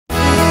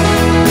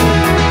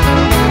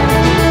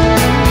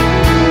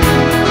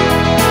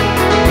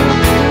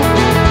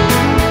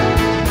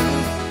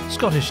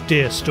Scottish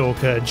deer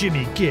stalker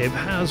Jimmy Gibb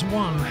has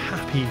one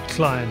happy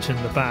client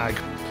in the bag.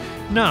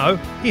 Now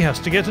he has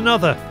to get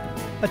another.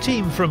 A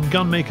team from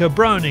gunmaker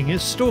Browning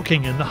is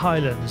stalking in the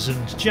Highlands,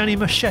 and Gianni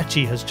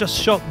Machete has just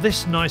shot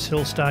this nice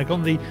hill stag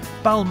on the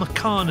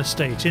Balmacaan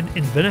estate in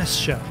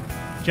Inverness-shire.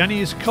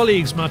 Gianni's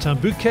colleagues Martin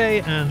Bouquet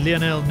and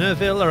Lionel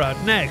Neuville are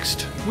out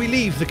next. We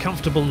leave the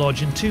comfortable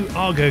lodge in two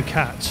Argo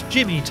cats.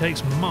 Jimmy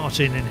takes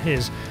Martin in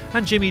his,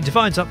 and Jimmy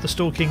divides up the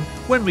stalking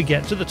when we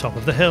get to the top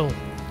of the hill.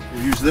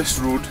 We use this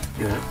road,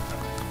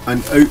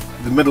 and out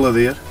the middle of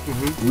there,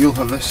 we'll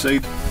have this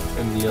side,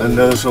 and the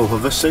others will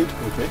have this side.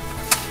 Okay.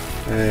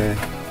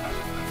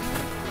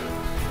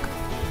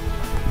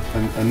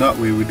 And that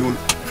way we don't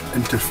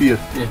interfere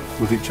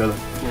with each other.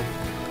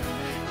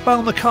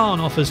 Balmacaan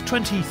offers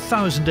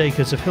 20,000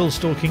 acres of hill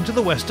stalking to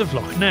the west of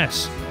Loch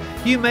Ness.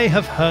 You may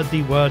have heard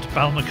the word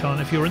Balmacaan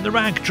if you're in the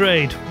rag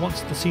trade.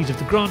 Once the seat of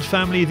the Grant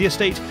family, the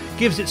estate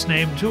gives its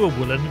name to a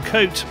woolen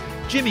coat.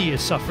 Jimmy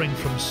is suffering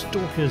from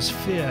stalker's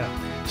fear.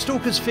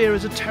 Stalker's fear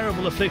is a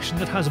terrible affliction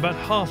that has about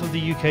half of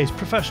the UK's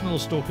professional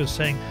stalkers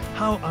saying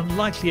how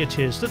unlikely it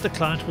is that the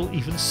client will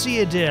even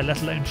see a deer,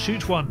 let alone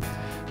shoot one.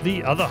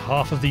 The other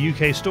half of the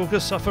UK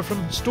stalkers suffer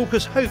from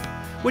stalker's hope,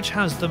 which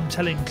has them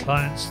telling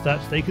clients that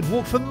they could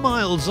walk for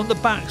miles on the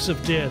backs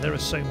of deer, there are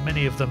so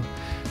many of them.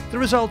 The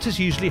result is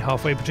usually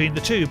halfway between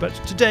the two, but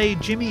today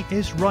Jimmy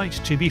is right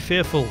to be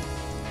fearful.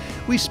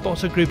 We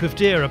spot a group of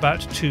deer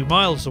about 2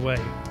 miles away.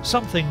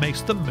 Something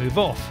makes them move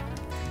off.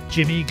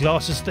 Jimmy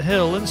glasses the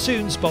hill and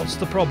soon spots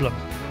the problem.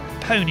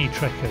 Pony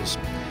trekkers.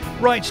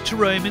 Right to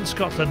roam in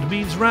Scotland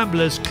means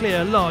ramblers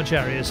clear large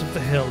areas of the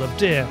hill of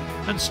deer,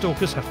 and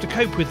stalkers have to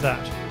cope with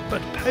that.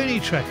 But pony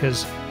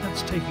trekkers,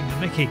 that's taking the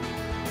mickey.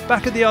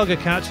 Back at the Argo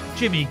Cat,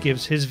 Jimmy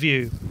gives his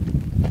view.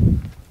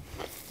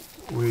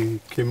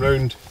 We came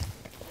round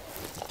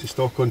to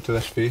stalk onto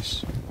this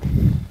face.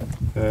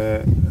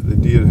 The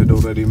deer had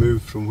already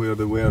moved from where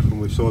they were when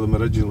we saw them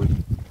originally.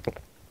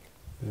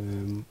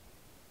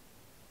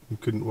 We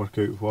couldn't work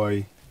out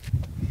why,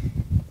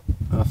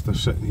 after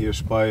sitting here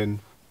spying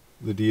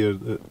the deer,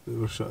 that they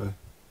were sort of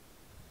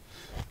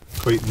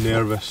quite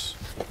nervous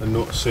and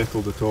not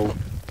settled at all.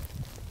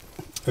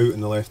 Out on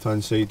the left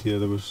hand side here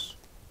there was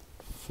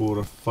 4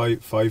 or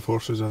 5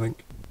 horses, I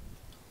think,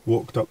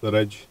 walked up the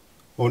ridge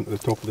onto the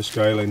top of the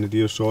skyline. The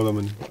deer saw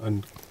them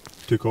and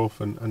took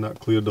off, and that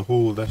cleared the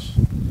whole of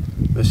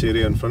this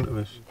area in front of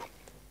us.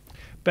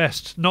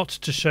 Best not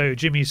to show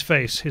Jimmy's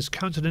face, his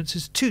countenance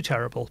is too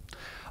terrible.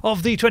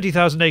 Of the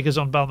 20,000 acres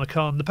on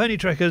Balmacaan, the pony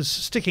trekkers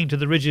sticking to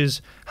the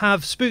ridges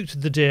have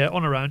spooked the deer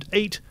on around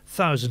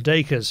 8,000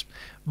 acres.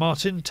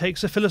 Martin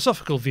takes a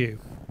philosophical view.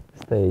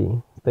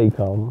 Stay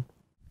calm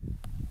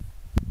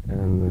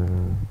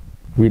and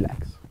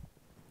relax.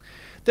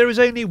 There is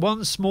only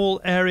one small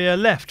area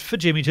left for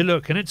Jimmy to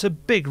look, and it's a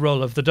big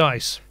roll of the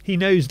dice. He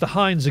knows the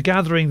hinds are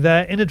gathering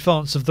there in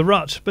advance of the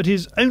rut, but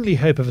his only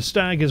hope of a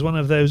stag is one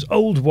of those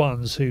old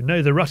ones who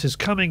know the rut is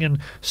coming and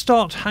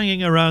start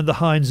hanging around the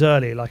hinds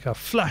early, like a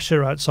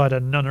flasher outside a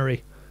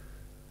nunnery.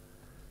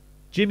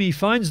 Jimmy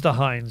finds the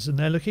hinds, and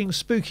they're looking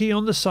spooky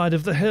on the side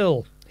of the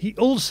hill. He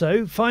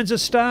also finds a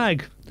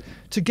stag.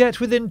 To get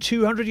within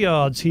 200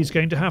 yards, he's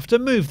going to have to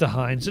move the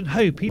hinds and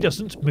hope he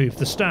doesn't move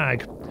the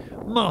stag.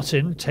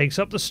 Martin takes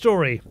up the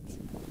story.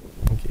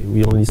 Okay,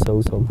 we only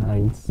saw some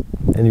hinds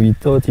and we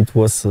thought it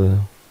was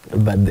a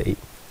bad day.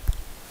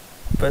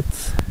 But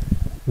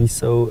we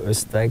saw a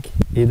stag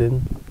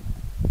hidden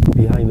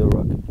behind a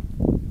rock.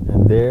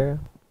 And there,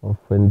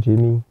 when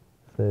Jimmy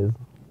said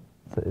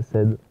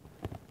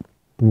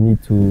we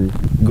need to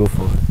go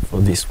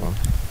for this one.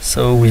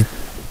 So we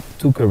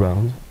took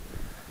around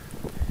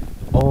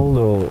all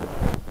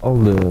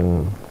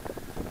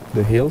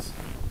the hills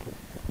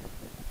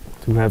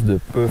to have the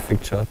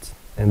perfect shot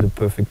and the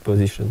perfect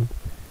position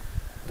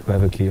to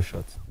have a clear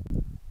shot.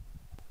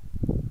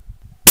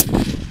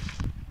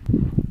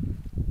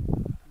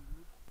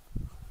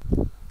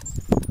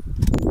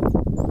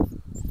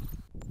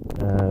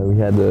 We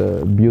had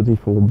a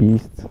beautiful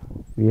beast,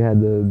 we had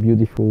a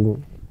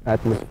beautiful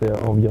atmosphere,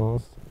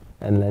 ambience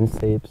and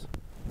landscapes.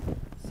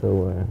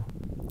 So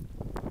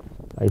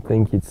I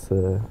think it's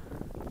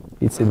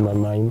in my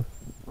mind,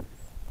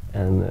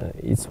 and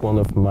it's one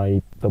of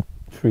my top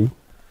 3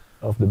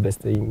 of the best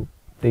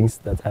things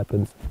that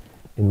happened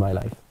in my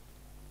life.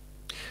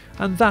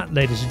 And that,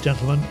 ladies and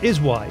gentlemen,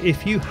 is why,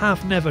 if you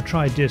have never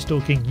tried deer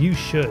stalking, you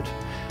should.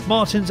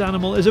 Martin's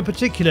animal is a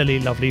particularly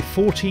lovely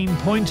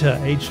 14-pointer,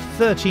 aged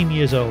 13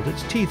 years old.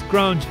 Its teeth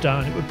ground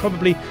down, it would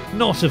probably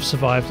not have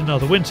survived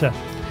another winter.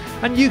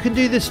 And you can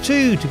do this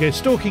too. To go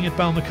stalking at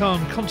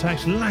Balmacaan,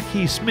 contact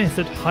Lackey Smith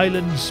at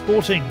Highlands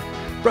Sporting.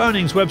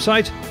 Browning's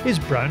website is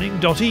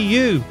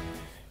browning.eu.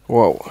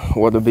 Wow,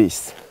 what a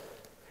beast.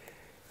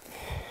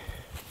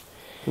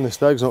 And the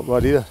stag's not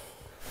bad either.